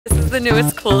the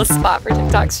newest, coolest spot for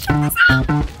TikToks.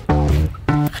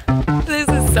 This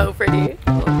is so pretty.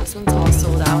 Well, this one's all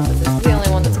sold out, but this is the only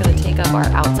one that's gonna take up our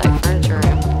outside furniture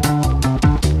room.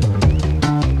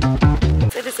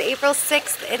 It is April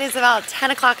 6th. It is about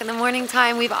 10 o'clock in the morning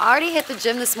time. We've already hit the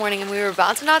gym this morning and we were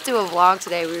about to not do a vlog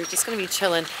today. We were just gonna be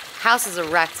chilling. House is a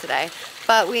wreck today.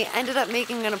 But we ended up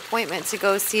making an appointment to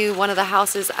go see one of the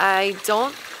houses.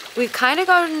 We've kind of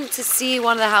gotten to see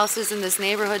one of the houses in this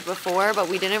neighborhood before, but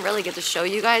we didn't really get to show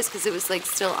you guys because it was like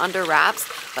still under wraps.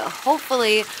 But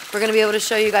hopefully we're gonna be able to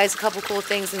show you guys a couple cool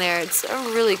things in there. It's a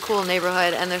really cool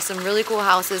neighborhood and there's some really cool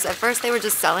houses. At first they were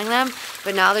just selling them,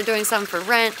 but now they're doing some for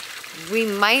rent. We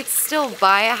might still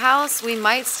buy a house. We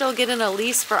might still get in a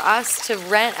lease for us to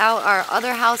rent out our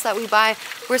other house that we buy.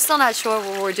 We're still not sure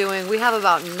what we're doing. We have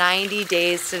about 90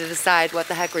 days to decide what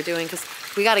the heck we're doing because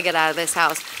we got to get out of this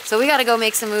house. So we got to go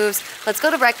make some moves. Let's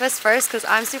go to breakfast first because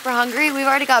I'm super hungry. We've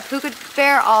already got Puka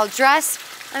Bear all dressed.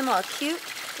 I'm all cute,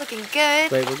 looking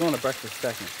good. Wait, we're going to breakfast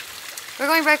second. We're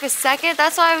going breakfast second?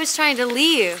 That's why I was trying to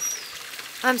leave.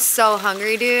 I'm so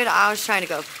hungry, dude. I was trying to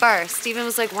go first. Steven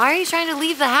was like, why are you trying to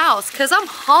leave the house? Because I'm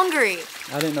hungry.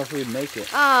 I didn't know if we'd make it.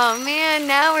 Oh, man,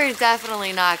 now we're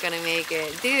definitely not going to make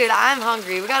it. Dude, I'm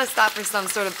hungry. We got to stop for some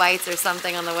sort of bites or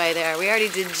something on the way there. We already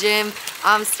did gym.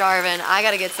 I'm starving. I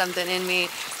got to get something in me.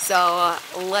 So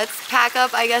let's pack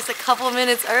up, I guess, a couple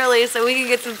minutes early so we can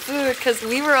get some food because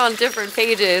we were on different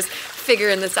pages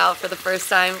figuring this out for the first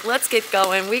time. Let's get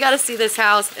going. We got to see this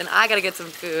house and I got to get some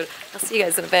food. I'll see you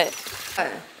guys in a bit.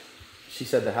 She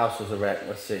said the house was a wreck.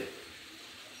 Let's see.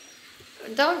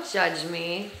 Don't judge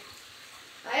me.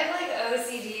 I have like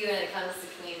OCD when it comes to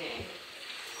cleaning.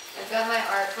 I've got my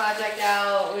art project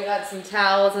out. We got some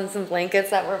towels and some blankets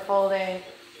that we're folding.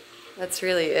 That's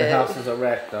really it. The house is a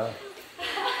wreck, though.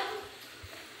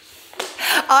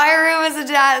 Our room is a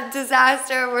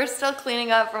disaster. We're still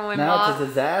cleaning up from when Now it's a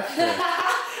disaster.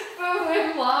 from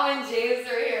when Mom and James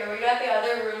were here. We got the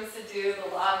other rooms to do,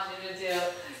 the laundry to do,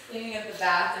 cleaning up the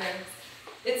bathrooms.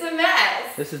 It's a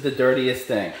mess. This is the dirtiest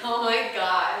thing. Oh my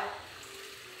God.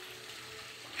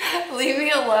 Leave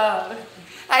me alone.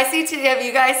 Have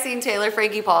you guys seen Taylor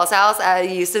Frankie Paul's house? I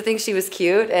used to think she was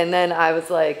cute and then I was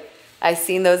like, I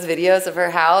seen those videos of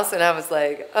her house and I was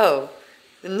like, oh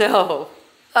no.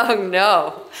 Oh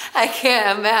no, I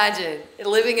can't imagine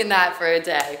living in that for a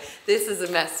day. This is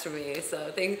a mess for me, so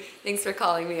thanks for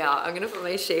calling me out. I'm gonna put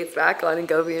my shades back on and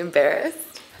go be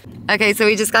embarrassed. Okay, so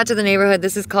we just got to the neighborhood.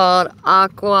 This is called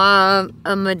Aqua,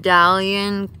 a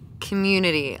Medallion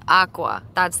Community. Aqua,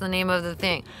 that's the name of the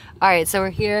thing. All right, so we're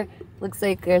here. Looks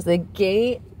like there's a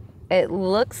gate. It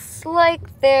looks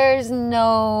like there's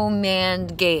no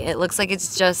manned gate. It looks like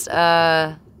it's just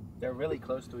a... They're really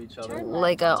close to each other.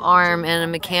 Like an arm and a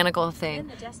mechanical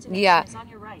thing. Yeah,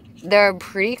 they're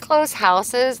pretty close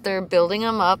houses. They're building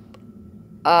them up.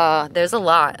 There's a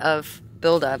lot of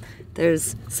buildup.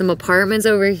 There's some apartments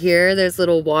over here. There's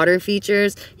little water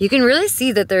features. You can really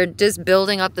see that they're just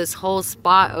building up this whole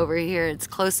spot over here. It's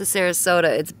close to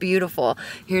Sarasota. It's beautiful.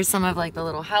 Here's some of like the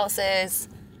little houses.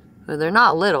 But they're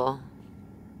not little.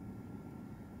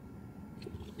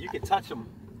 You can touch them.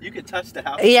 You could touch the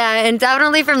house. Yeah, and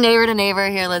definitely from neighbor to neighbor.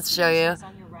 Here, let's show you.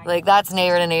 Like, that's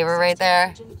neighbor to neighbor right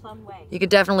there. You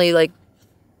could definitely, like,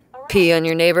 pee on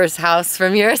your neighbor's house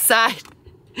from your side.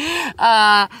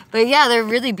 But yeah, they're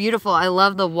really beautiful. I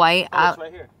love the white. Oh, it's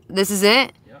right here. This is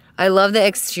it? Yeah. I love the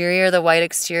exterior, the white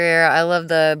exterior. I love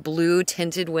the blue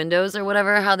tinted windows or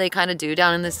whatever, how they kind of do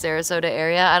down in the Sarasota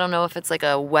area. I don't know if it's like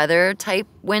a weather type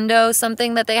window,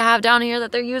 something that they have down here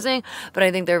that they're using, but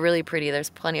I think they're really pretty. There's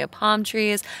plenty of palm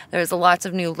trees. There's lots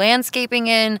of new landscaping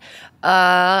in.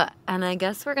 And I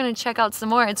guess we're gonna check out some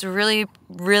more. It's really,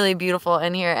 really beautiful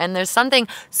in here. And there's something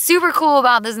super cool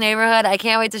about this neighborhood. I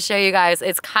can't wait to show you guys.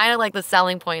 It's kind of like the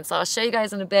selling point. So I'll show you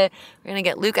guys in a bit. We're gonna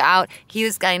get Luca out. He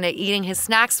was kind of eating his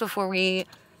snacks before we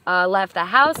left the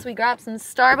house. We grabbed some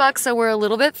Starbucks, so we're a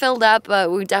little bit filled up,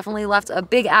 but we definitely left a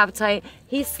big appetite.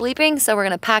 He's sleeping, so we're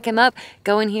gonna pack him up,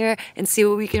 go in here, and see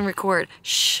what we can record.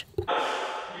 Shh.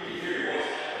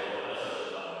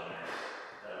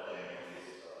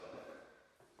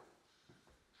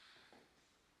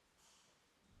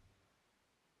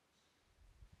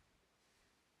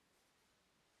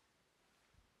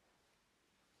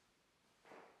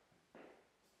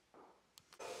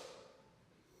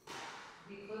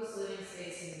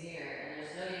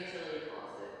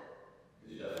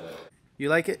 You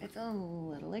like it? It's a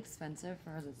little expensive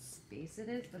for the space it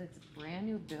is, but it's a brand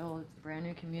new build, it's a brand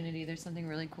new community. There's something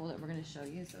really cool that we're going to show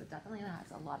you, so it definitely has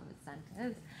a lot of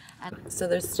incentives. And so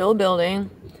they're still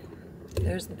building.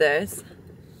 There's this.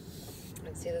 You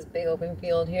can see this big open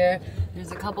field here.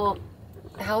 There's a couple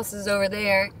houses over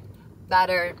there that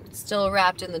are still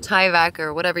wrapped in the Tyvek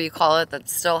or whatever you call it,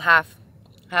 that's still half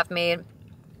made.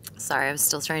 Sorry, I'm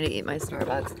still trying to eat my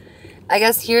Starbucks. I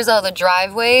guess here's all the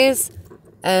driveways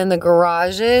and the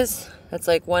garages. That's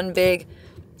like one big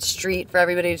street for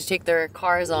everybody to take their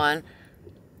cars on.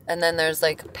 And then there's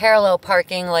like parallel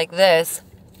parking like this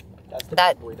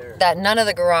that none of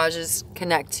the garages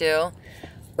connect to.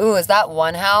 Ooh, is that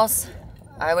one house?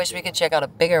 I wish we could check out a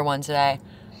bigger one today.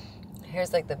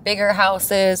 Here's like the bigger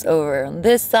houses over on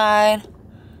this side.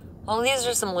 Oh, these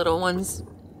are some little ones.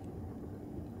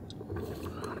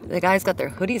 The guys got their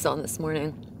hoodies on this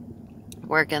morning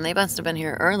working. They must have been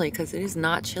here early because it is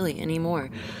not chilly anymore.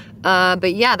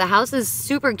 But yeah, the house is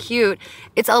super cute.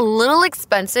 It's a little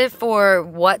expensive for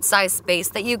what size space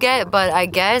that you get, but I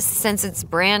guess since it's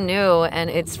brand new and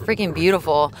it's freaking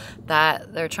beautiful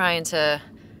that they're trying to,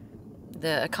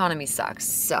 the economy sucks.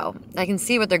 So I can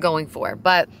see what they're going for.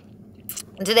 But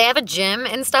do they have a gym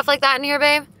and stuff like that in here,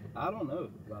 babe? I don't know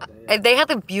about that. If they have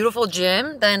a beautiful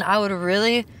gym, then I would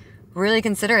really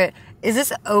consider it. Is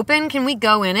this open? Can we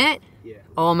go in it? Yeah.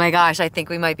 Oh my gosh, I think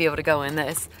we might be able to go in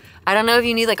this. I don't know if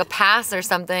you need like a pass or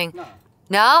something. No.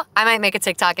 No? I might make a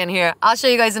TikTok in here. I'll show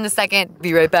you guys in a second.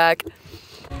 Be right back.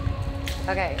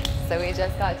 Okay, so we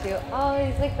just got to, oh,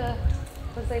 it's like the,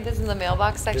 looks like this is the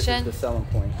mailbox section. This is the selling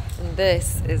point. And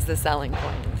this is the selling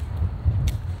point.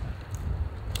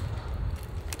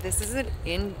 This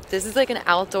is like an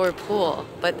outdoor pool,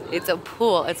 but it's a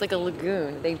pool. It's like a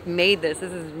lagoon. They made this.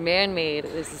 This is man-made.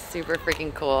 This is super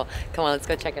freaking cool. Come on, let's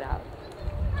go check it out.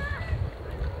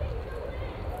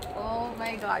 Oh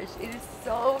my gosh, it is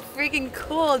so freaking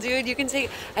cool, dude. You can take,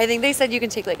 I think they said you can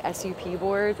take like SUP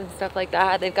boards and stuff like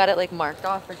that. They've got it like marked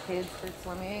off for kids for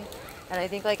swimming. And I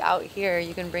think like out here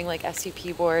you can bring like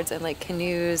SUP boards and like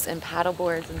canoes and paddle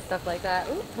boards and stuff like that.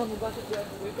 Ooh, I'm about to drive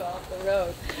Luca off the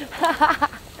road.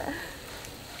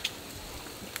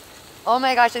 Oh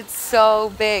my gosh, it's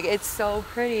so big. It's so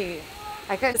pretty.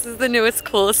 This is the newest,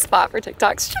 coolest spot for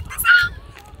TikToks. Check this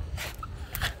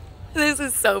out. This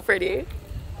is so pretty.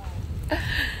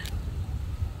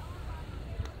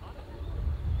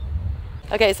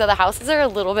 Okay, so the houses are a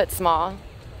little bit small,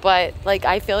 but like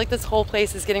I feel like this whole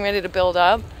place is getting ready to build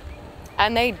up,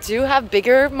 and they do have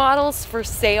bigger models for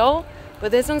sale,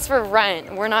 but this one's for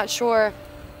rent. We're not sure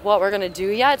what we're gonna do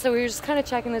yet, so we were just kind of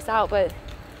checking this out. But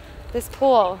this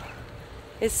pool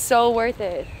is so worth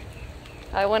it.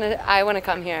 I want to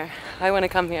come here. I want to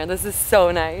come here. This is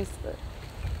so nice.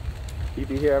 You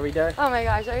be here every day? Oh my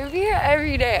gosh, I would be here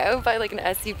every day. I would buy like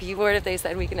an SUP board if they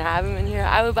said we can have them in here.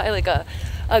 I would buy like a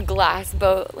glass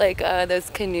boat, like those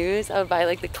canoes. I would buy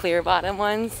like the clear bottom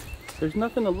ones. There's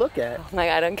nothing to look at. Oh my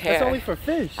God, I don't care. It's only for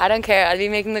fish. I don't care. I'd be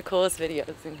making the coolest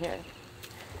videos in here.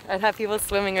 I'd have people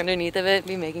swimming underneath of it,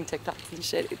 be making TikToks and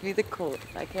shit. It'd be the coolest.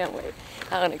 I can't wait.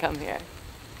 I want to come here.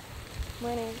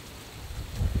 Morning.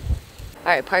 All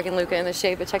right, parking Luca in the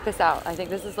shade, but check this out. I think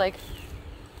this is like,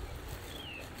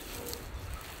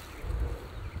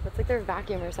 that's like their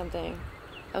vacuum or something.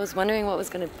 I was wondering what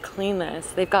was gonna clean this.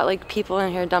 They've got like people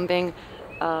in here dumping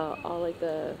all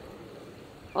the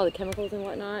chemicals and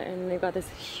whatnot, and they've got this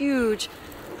huge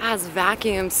ass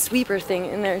vacuum sweeper thing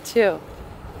in there too.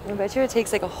 I bet you it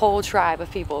takes like a whole tribe of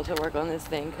people to work on this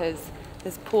thing because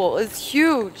this pool is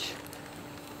huge.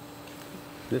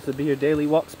 This would be your daily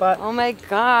walk spot? Oh my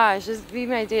gosh, this would be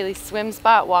my daily swim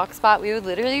spot, walk spot. We would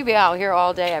literally be out here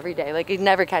all day, every day. Like, you'd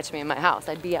never catch me in my house.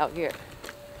 I'd be out here.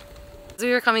 As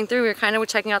we were coming through, we were kind of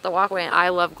checking out the walkway, and I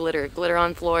love glitter. Glitter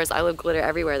on floors. I love glitter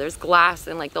everywhere. There's glass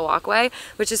in like the walkway,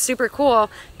 which is super cool.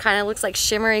 Kind of looks like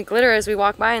shimmery glitter as we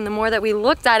walk by, and the more that we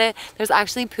looked at it, there's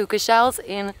actually puka shells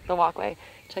in the walkway.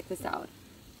 Check this out.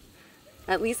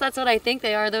 At least that's what I think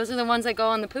they are. Those are the ones that go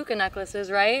on the puka necklaces,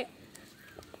 right?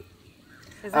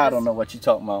 I don't know what you're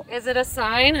talking about. Is it a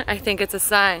sign? I think it's a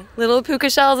sign. Little puka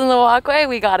shells in the walkway,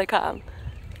 we gotta come.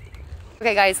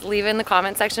 Okay guys, leave in the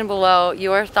comment section below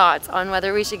your thoughts on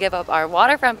whether we should give up our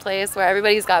waterfront place where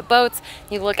everybody's got boats,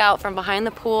 you look out from behind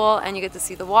the pool and you get to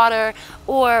see the water,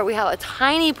 or we have a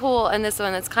tiny pool in this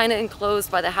one that's kind of enclosed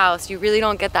by the house. You really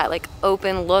don't get that like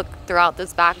open look throughout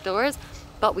those back doors,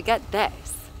 but we get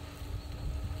this.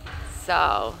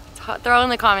 So throw in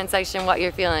the comment section what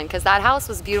you're feeling, because that house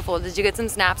was beautiful. Did you get some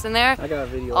snaps in there? I got a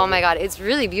video. Oh my God, it's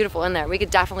really beautiful in there. We could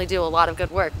definitely do a lot of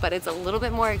good work, but it's a little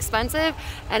bit more expensive,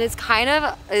 and it's kind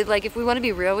of like, if we want to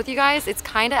be real with you guys, it's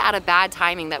kind of at a bad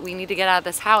timing that we need to get out of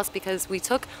this house, because we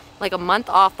took like a month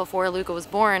off before Luca was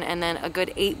born and then a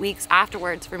good 8 weeks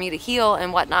afterwards for me to heal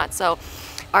and whatnot. So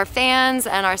our fans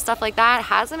and our stuff like that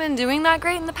hasn't been doing that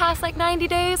great in the past like 90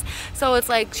 days. So it's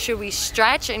like, should we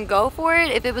stretch and go for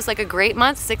it? If it was like a great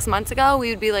month 6 months ago, we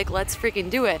would be like, let's freaking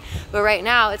do it. But right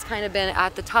now it's kind of been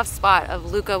at the tough spot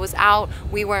of Luca was out,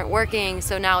 we weren't working.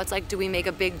 So now it's like, do we make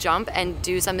a big jump and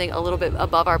do something a little bit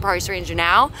above our price range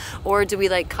now? Or do we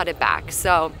like cut it back?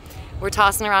 So we're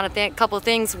tossing around a couple of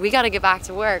things. We got to get back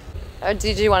to work.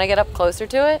 Did you want to get up closer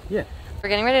to it? Yeah. We're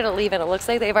getting ready to leave it. It looks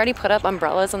like they've already put up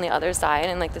umbrellas on the other side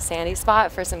and like the sandy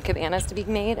spot for some cabanas to be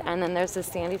made. And then there's this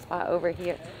sandy spot over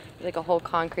here, like a whole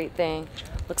concrete thing.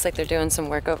 Looks like they're doing some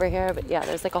work over here, but yeah,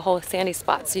 there's like a whole sandy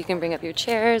spot so you can bring up your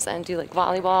chairs and do like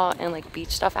volleyball and like beach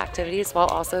stuff activities while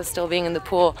also still being in the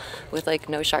pool with like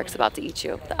no sharks about to eat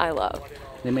you that I love.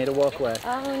 They made a walkway.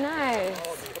 Oh,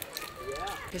 nice.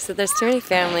 So there's too many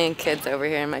family and kids over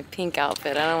here in my pink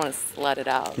outfit. I don't want to slut it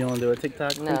out. You want to do a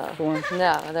TikTok No, for them?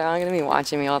 no, they're all gonna be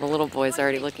watching me. All the little boys are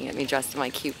already looking at me dressed in my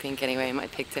cute pink anyway, and my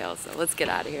pigtails. So let's get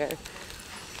out of here.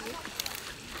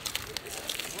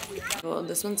 Well,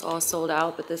 this one's all sold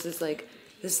out, but this is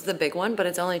the big one, but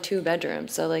it's only 2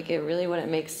 bedrooms. So like, it really wouldn't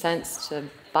make sense to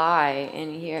buy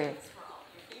in here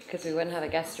because we wouldn't have a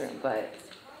guest room. But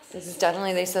this is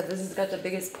definitely, they said this has got the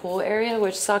biggest pool area,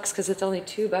 which sucks because it's only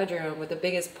 2 bedroom with the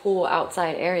biggest pool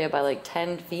outside area by like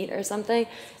 10 feet or something.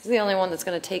 This is the only one that's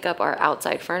going to take up our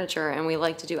outside furniture, and we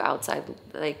like to do outside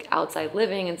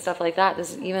living and stuff like that.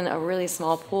 This is even a really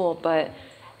small pool, but it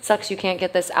sucks you can't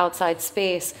get this outside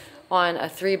space on a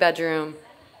 3 bedroom.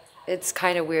 It's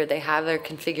kind of weird. They have their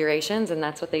configurations and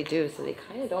that's what they do. So they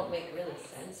kind of don't make really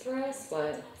sense for us,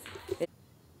 but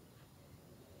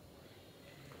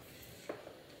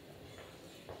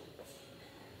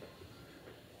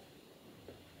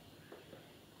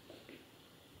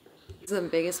the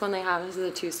biggest one they have is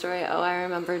the 2-story. Oh, I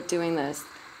remember doing this.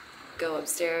 Go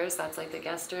upstairs, that's like the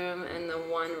guest room, and the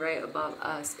one right above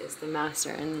us is the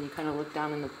master, and then you kind of look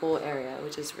down in the pool area,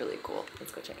 which is really cool.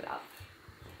 Let's go check it out.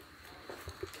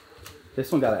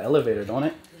 This one got an elevator, don't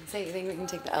it? So you think we can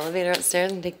take the elevator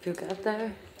upstairs and take Puka up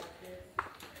there?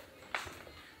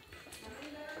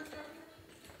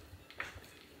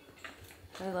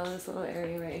 I love this little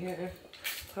area right here.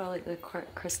 Put all like the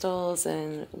crystals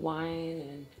and wine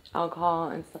and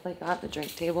alcohol and stuff like that, the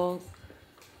drink tables.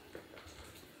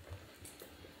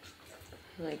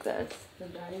 Like this. The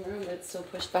dining room, it's still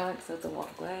pushed back, so it's a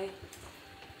walkway.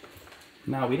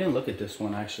 No, we didn't look at this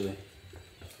one actually.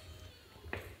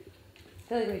 I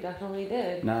feel like we definitely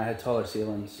did. No, it had taller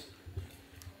ceilings.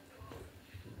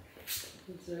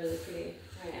 It's really pretty.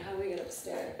 Alright, how do we get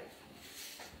upstairs?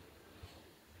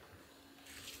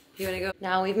 You wanna go?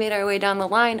 Now we've made our way down the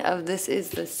line of this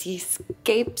is the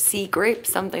Sea Grape,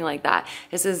 something like that.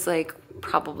 This is like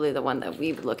probably the one that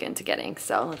we would look into getting.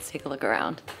 So let's take a look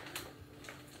around.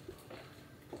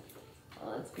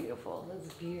 Oh, that's beautiful.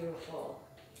 That's beautiful.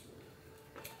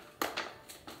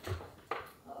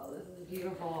 Oh, this is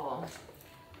beautiful.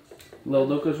 Little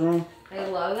Luca's room. I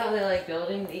love how they like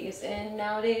building these in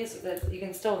nowadays, so that you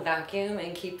can still vacuum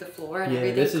and keep the floor and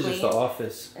everything this is clean. just the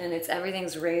office. And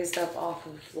everything's raised up off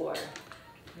of the floor.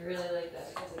 I really like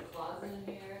that. There's a closet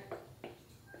in here.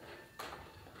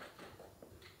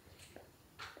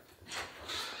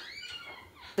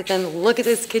 But then look at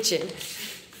this kitchen.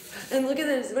 And look at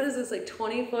this. What is this, like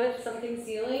 20-foot something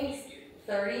ceilings?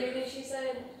 30, I think she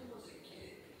said.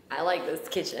 I like this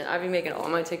kitchen. I'd be making all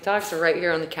my TikToks right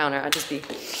here on the counter. I'd just be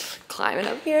climbing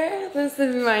up here. This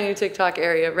is my new TikTok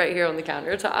area right here on the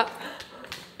countertop.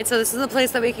 And so this is the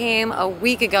place that we came a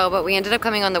week ago, but we ended up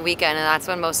coming on the weekend, and that's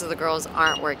when most of the girls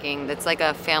aren't working. It's like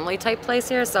a family type place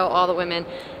here, so all the women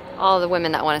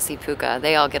that want to see Puka,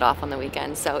 they all get off on the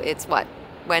weekend. So it's what?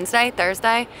 Wednesday,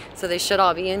 Thursday, so they should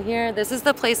all be in here. This is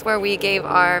the place where we gave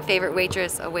our favorite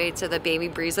waitress away to the Baby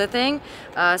Breeza thing.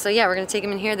 So yeah, we're gonna take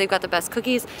them in here. They've got the best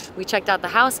cookies. We checked out the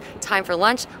house. Time for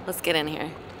lunch. Let's get in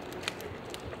here.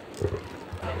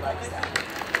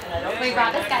 We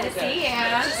brought this guy to see you.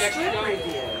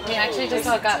 We actually just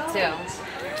woke up too.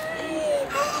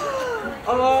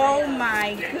 Oh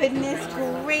my goodness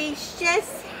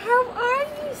gracious. How are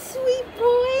you, sweet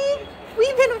boy?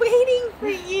 We've been waiting for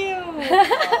you.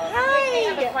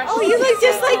 Hi. Oh, you look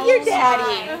just like your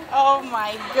daddy. Oh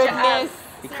my goodness.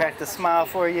 He cracked a smile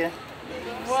for you.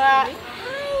 What?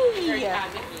 Hi.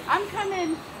 I'm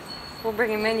coming. We'll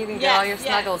bring him in. You can get all your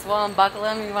snuggles. We'll unbuckle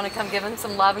him. You want to come give him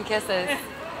some love and kisses. Oh my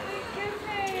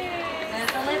goodness.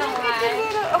 There's a little one.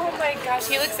 Oh my gosh,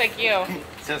 he looks like you.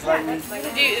 It's Just like me.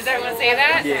 Is that what say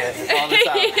that? Yes, all the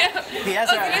time. Yeah. He has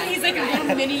He's like a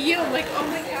little mini you. I'm like, oh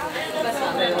my god. That's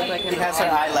not what they look like. He has her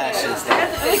eyelashes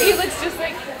though. He looks just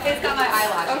like. He's got my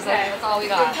eyelashes. Okay. That's all we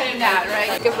got. That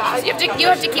right. Goodbye. You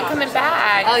have to keep coming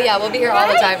back. Oh yeah, we'll be here all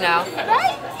the time now.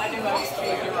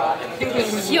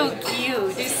 He's so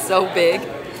cute. He's so big.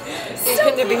 He's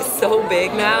gonna be so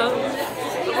big now.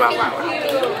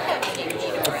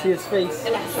 See his face.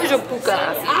 He's a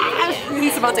puka.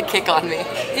 He's about to kick on me.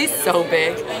 He's so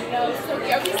big.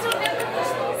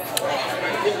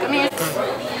 Come here.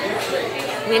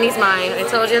 Minnie's mine. I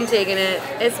told you I'm taking it.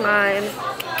 It's mine.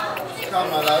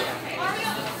 Come on, love.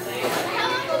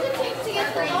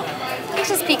 He's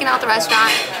just peeking out the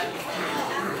restaurant.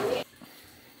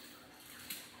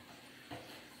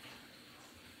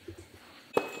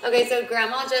 Okay, so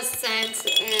Grandma just sent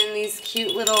in these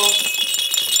cute little,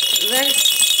 they're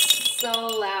so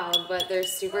loud, but they're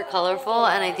super colorful,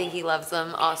 and I think he loves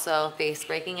them. Also, face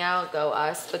breaking out, go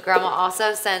us. But Grandma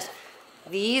also sent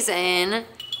these in.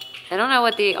 I don't know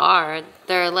what they are.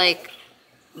 They're like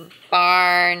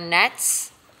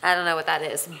barnets. I don't know what that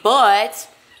is, but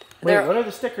Wait, what are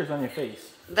the stickers on your face?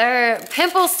 they're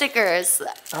pimple stickers.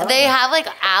 Oh. They have like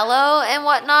aloe and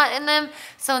whatnot in them.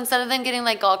 So instead of them getting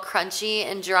like all crunchy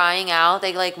and drying out,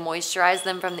 they like moisturize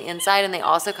them from the inside, and they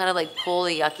also kind of like pull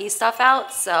the yucky stuff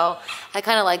out. So I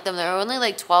kind of like them. They're only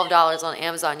like $12 on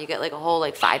Amazon. You get like a whole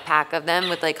like 5-pack of them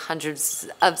with like hundreds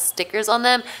of stickers on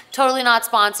them. Totally not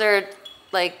sponsored.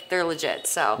 Like they're legit.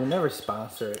 So You're never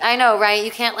sponsored. I know, right?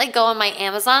 You can't like go on my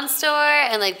Amazon store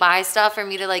and like buy stuff for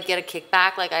me to like get a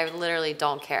kickback. Like I literally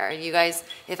don't care. You guys,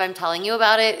 if I'm telling you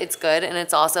about it, it's good, and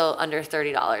it's also under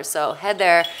 $30. So head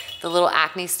there. The little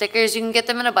acne stickers, you can get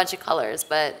them in a bunch of colors,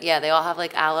 but yeah, they all have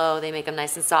like aloe. They make them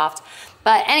nice and soft.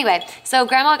 But anyway, so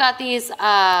Grandma got these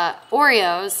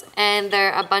Oreos, and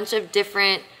they're a bunch of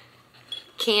different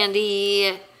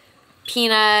candy,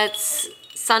 peanuts,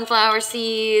 sunflower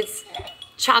seeds,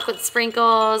 chocolate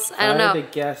sprinkles. I don't know. If I had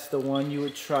to guess, the one you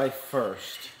would try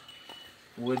first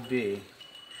would be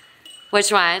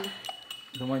Which one?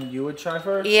 the one you would try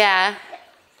first. Yeah,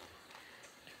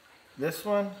 This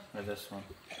one or this one?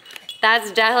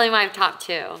 that's definitely my top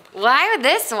 2. Why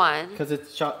this one? Because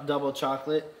it's double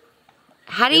chocolate.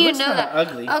 How do It you looks know kinda that?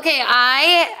 ugly. Okay,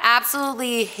 I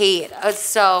absolutely hate,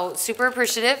 so super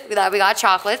appreciative that we got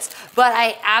chocolates, but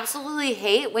I absolutely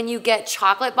hate when you get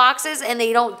chocolate boxes and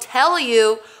they don't tell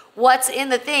you what's in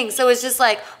the thing. So it's just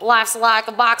like, life's like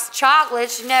a box of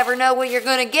chocolates, you never know what you're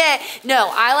gonna get. No,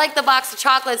 I like the box of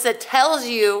chocolates that tells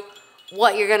you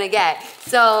what you're gonna get.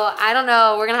 So I don't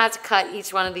know, we're gonna have to cut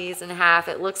each one of these in half.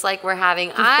 It looks like we're having,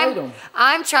 bite 'em.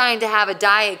 I'm trying to have a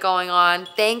diet going on.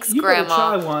 Thanks, You better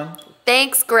Grandma. try one.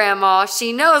 Thanks, Grandma.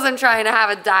 She knows I'm trying to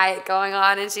have a diet going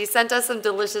on, and she sent us some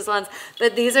delicious ones.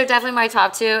 But these are definitely my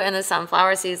top 2, and the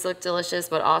sunflower seeds look delicious,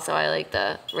 but also I like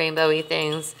the rainbowy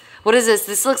things. What is this?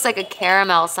 This looks like a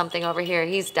caramel something over here.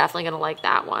 He's definitely going to like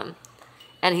that one.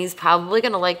 And he's probably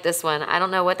going to like this one. I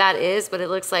don't know what that is, but it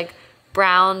looks like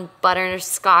brown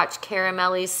butterscotch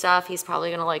caramelly stuff. He's probably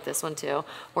going to like this one too.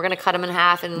 We're going to cut them in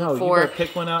half and No, you for better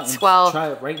pick one out and 12. try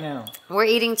it right now. We're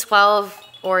eating 12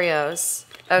 Oreos.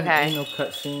 Okay. Ain't no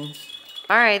cut scenes.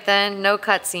 All right then, no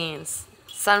cutscenes.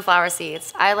 Sunflower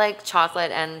seeds. I like chocolate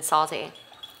and salty.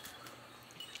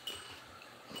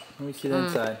 Let me see the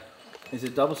inside. Is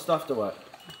it double stuffed or what?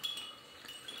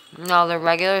 No, they're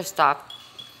regular stuff.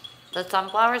 The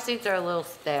sunflower seeds are a little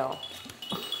stale.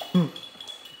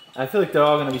 I feel like they're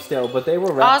all gonna be stale, but they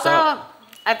were wrapped Also, up.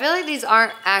 I feel like these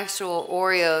aren't actual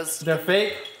Oreos. They're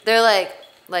fake? They're like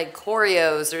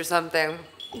Coreos or something.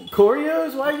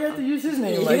 Coreos? Why do you have to use his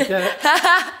name like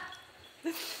that?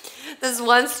 This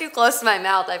one's too close to my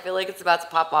mouth. I feel like it's about to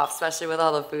pop off, especially with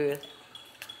all the food.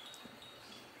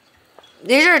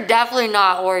 These are definitely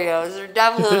not Oreos. They're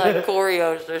definitely like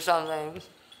Coreos or something.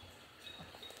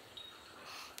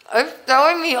 It's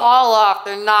throwing me all off.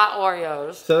 They're not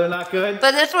Oreos. So they're not good?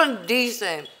 But this one's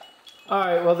decent.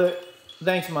 Alright, well,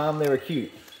 thanks, Mom. They were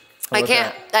cute. How about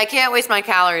that? I can't waste my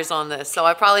calories on this. So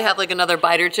I probably have like another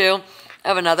bite or two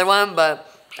of another one, but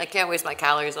I can't waste my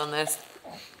calories on this.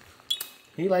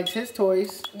 He likes his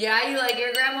toys. Yeah, you like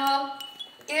your grandma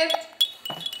gift?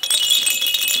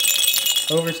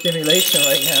 Overstimulation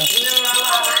right now.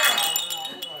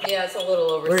 Yeah, it's a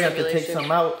little We're gonna have to overstimulation. take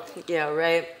some out. Yeah,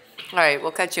 right. All right,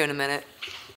 we'll catch you in a minute.